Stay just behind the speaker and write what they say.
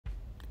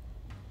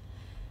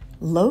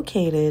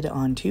Located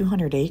on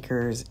 200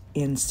 acres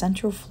in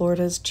Central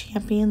Florida's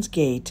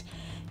ChampionsGate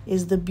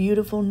is the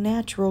beautiful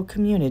natural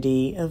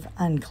community of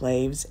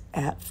Enclaves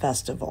at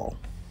Festival.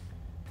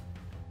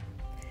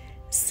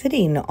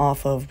 Sitting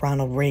off of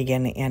Ronald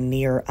Regan and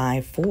near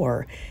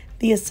I-4,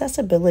 the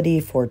accessibility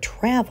for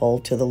travel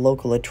to the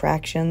local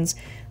attractions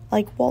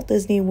like Walt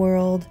Disney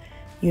World,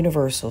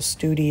 Universal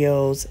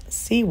Studios,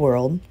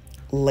 SeaWorld,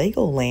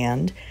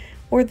 Legoland,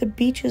 or the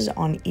beaches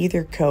on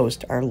either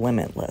coast are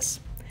limitless.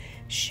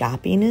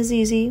 Shopping is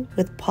easy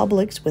with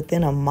Publix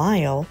within a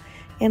mile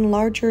and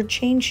larger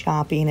chain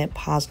shopping at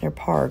Posner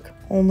Park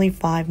only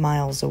 5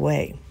 miles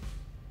away.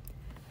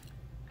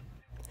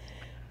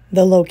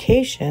 The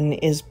location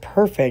is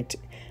perfect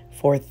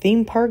for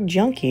theme park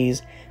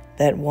junkies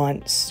that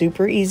want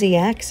super easy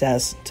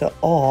access to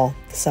all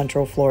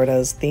Central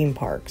Florida's theme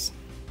parks.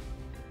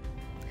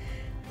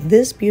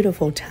 This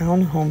beautiful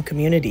townhome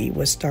community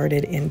was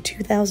started in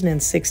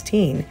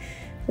 2016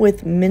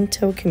 with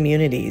Minto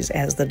Communities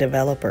as the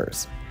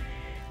developers.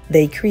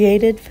 They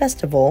created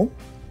Festival,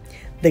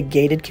 the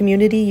gated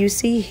community you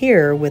see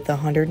here with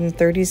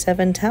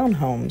 137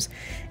 townhomes,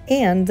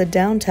 and the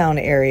downtown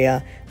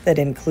area that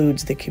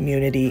includes the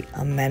community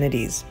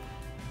amenities.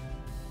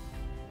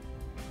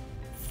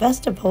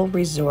 Festival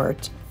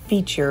Resort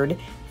featured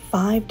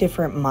 5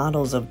 different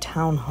models of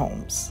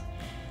townhomes.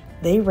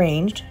 They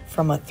ranged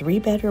from a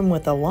 3-bedroom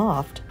with a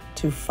loft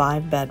to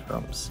 5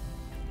 bedrooms,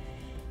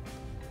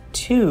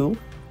 2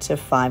 to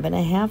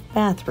 5.5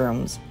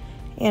 bathrooms,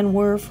 and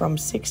were from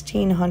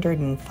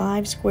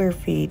 1,605 square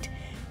feet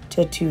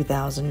to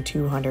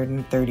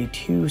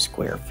 2,232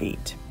 square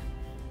feet.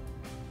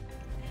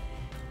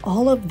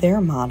 All of their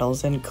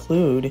models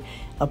include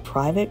a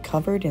private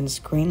covered and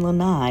screened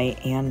lanai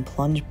and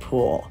plunge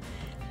pool.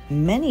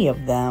 Many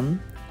of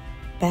them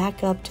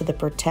back up to the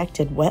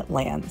protected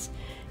wetlands.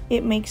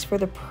 It makes for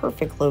the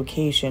perfect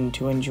location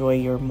to enjoy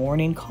your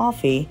morning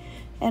coffee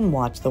and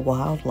watch the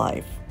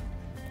wildlife.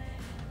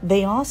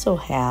 They also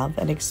have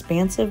an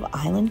expansive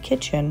island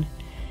kitchen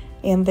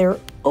and their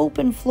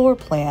open floor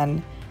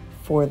plan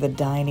for the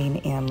dining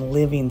and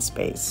living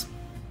space.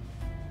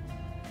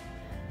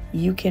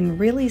 You can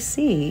really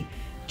see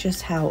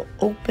just how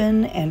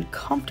open and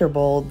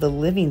comfortable the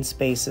living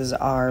spaces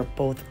are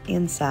both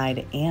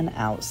inside and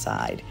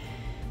outside.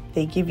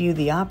 They give you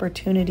the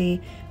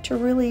opportunity to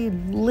really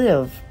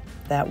live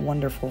that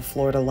wonderful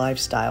Florida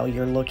lifestyle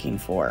you're looking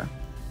for.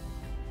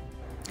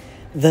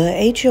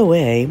 The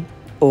HOA,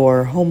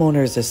 or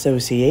Homeowners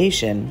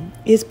Association,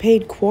 is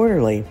paid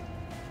quarterly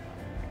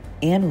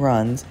and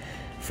runs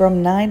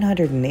from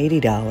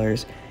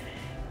 $980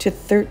 to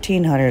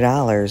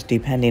 $1,300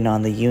 depending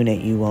on the unit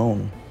you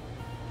own.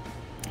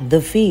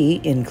 The fee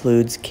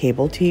includes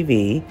cable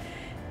TV,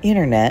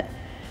 internet,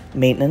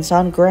 maintenance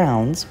on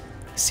grounds,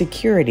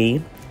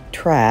 security,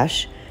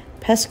 trash,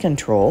 pest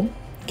control,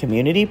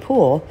 community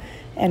pool,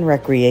 and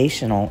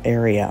recreational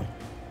area.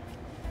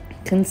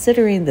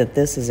 Considering that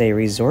this is a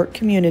resort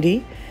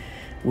community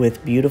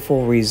with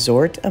beautiful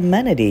resort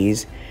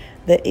amenities,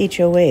 the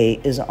HOA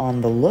is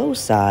on the low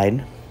side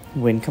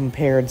when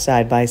compared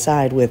side by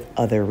side with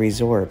other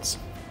resorts.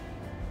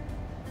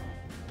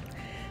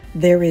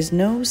 There is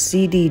no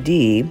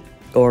CDD,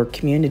 or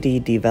Community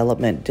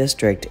Development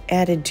District,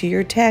 added to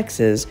your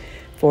taxes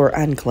for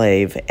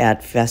Enclave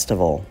at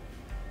Festival.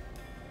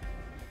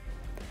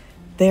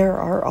 There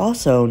are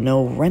also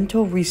no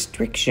rental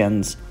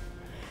restrictions.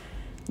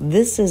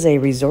 This is a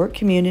resort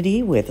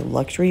community with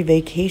luxury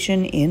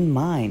vacation in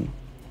mind.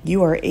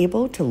 You are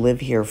able to live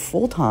here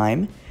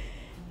full-time,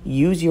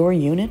 use your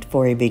unit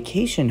for a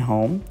vacation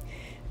home,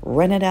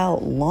 rent it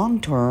out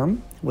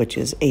long-term, which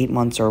is 8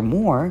 months or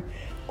more,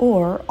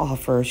 or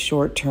offer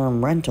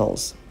short-term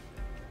rentals.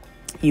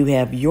 You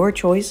have your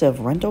choice of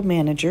rental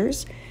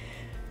managers,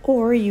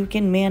 or you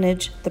can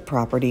manage the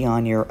property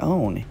on your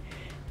own.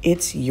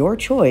 It's your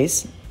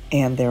choice,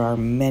 and there are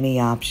many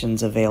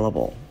options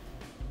available.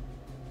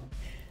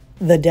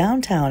 The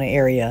downtown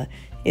area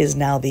is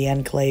now the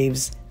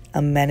Enclaves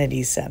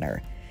Amenity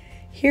Center.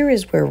 Here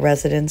is where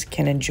residents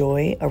can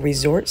enjoy a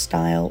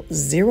resort-style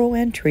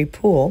zero-entry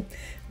pool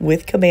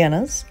with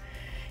cabanas,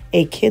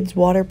 a kids'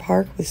 water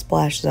park with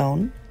splash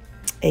zone,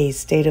 a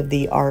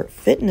state-of-the-art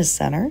fitness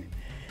center,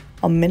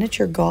 a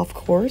miniature golf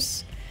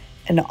course,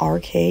 an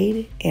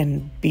arcade,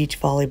 and beach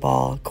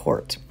volleyball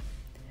court.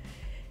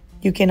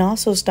 You can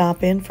also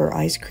stop in for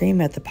ice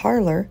cream at the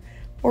parlor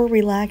or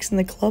relax in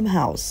the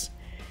clubhouse.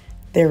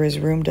 There is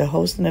room to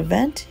host an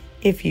event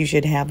if you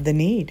should have the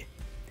need.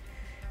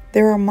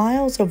 There are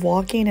miles of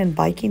walking and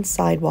biking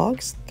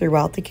sidewalks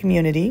throughout the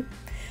community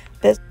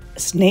that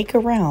snake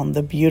around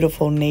the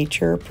beautiful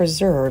nature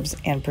preserves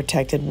and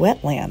protected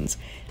wetlands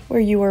where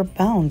you are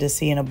bound to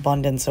see an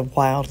abundance of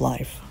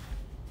wildlife.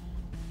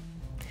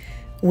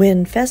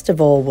 When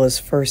Festival was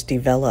first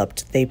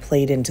developed, they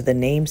played into the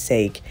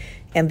namesake,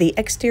 and the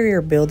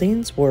exterior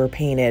buildings were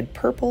painted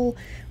purple,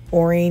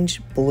 orange,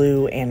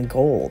 blue, and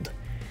gold.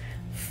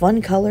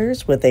 Fun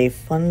colors with a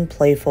fun,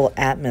 playful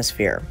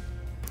atmosphere.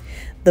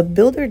 The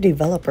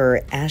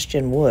builder-developer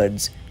Ashton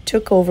Woods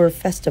took over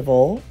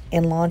Festival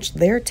and launched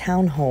their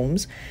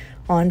townhomes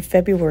on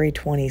February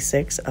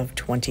 26 of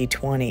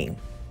 2020.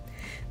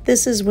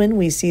 This is when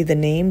we see the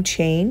name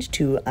change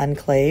to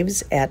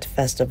Enclaves at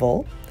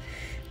Festival.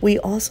 We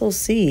also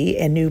see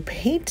a new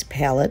paint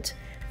palette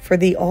for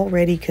the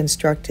already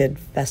constructed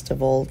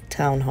Festival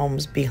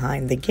townhomes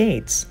behind the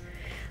gates.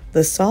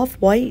 The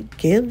soft white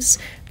gives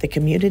the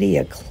community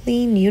a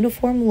clean,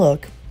 uniform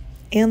look,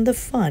 and the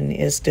fun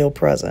is still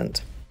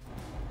present.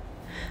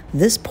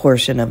 This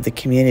portion of the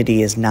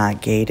community is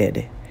not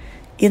gated.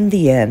 In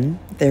the end,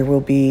 there will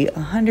be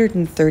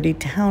 130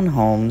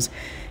 townhomes,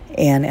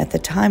 and at the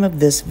time of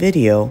this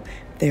video,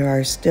 there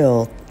are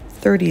still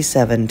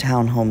 37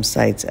 townhome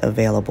sites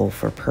available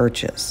for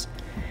purchase.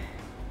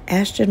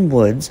 Ashton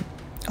Woods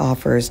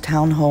offers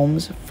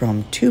townhomes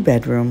from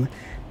 2-bedroom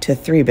to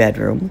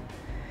 3-bedroom,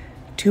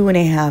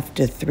 2.5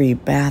 to 3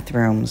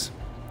 bathrooms,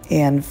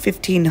 and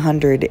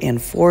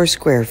 1,504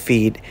 square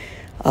feet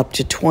up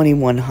to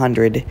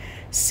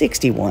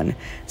 2,161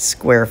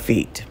 square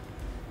feet.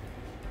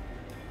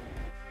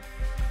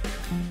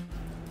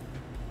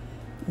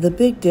 The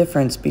big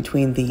difference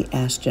between the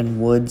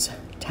Ashton Woods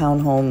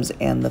townhomes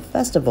and the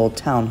Festival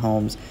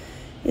townhomes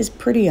is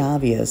pretty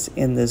obvious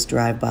in this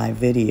drive-by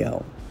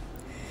video.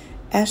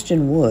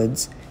 Ashton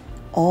Woods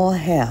all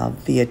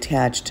have the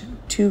attached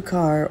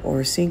 2-car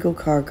or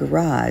single-car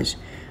garage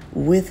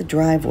with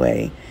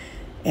driveway,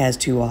 as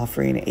to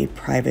offering a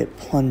private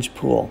plunge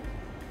pool.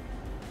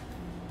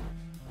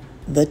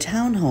 The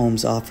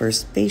townhomes offer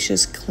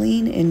spacious,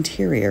 clean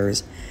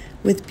interiors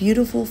with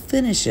beautiful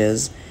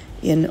finishes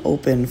in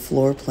open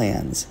floor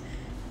plans,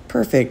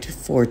 perfect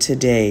for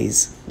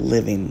today's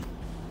living.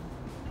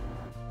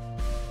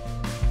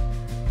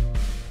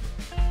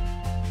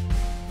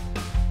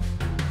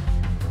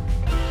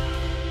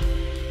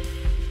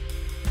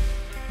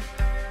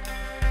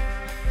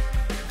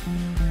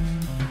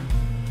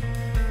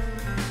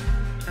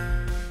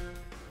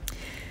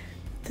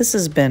 This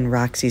has been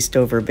Roxy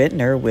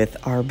Stover-Bitner with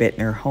R.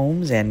 Bitner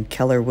Homes and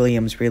Keller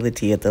Williams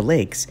Realty at the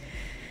Lakes.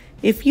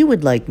 If you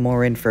would like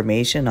more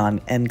information on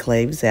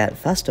Enclaves at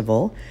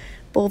Festival,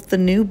 both the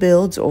new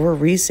builds or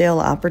resale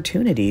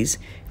opportunities,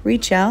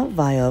 reach out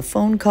via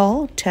phone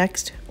call,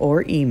 text,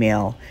 or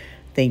email.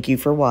 Thank you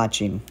for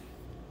watching.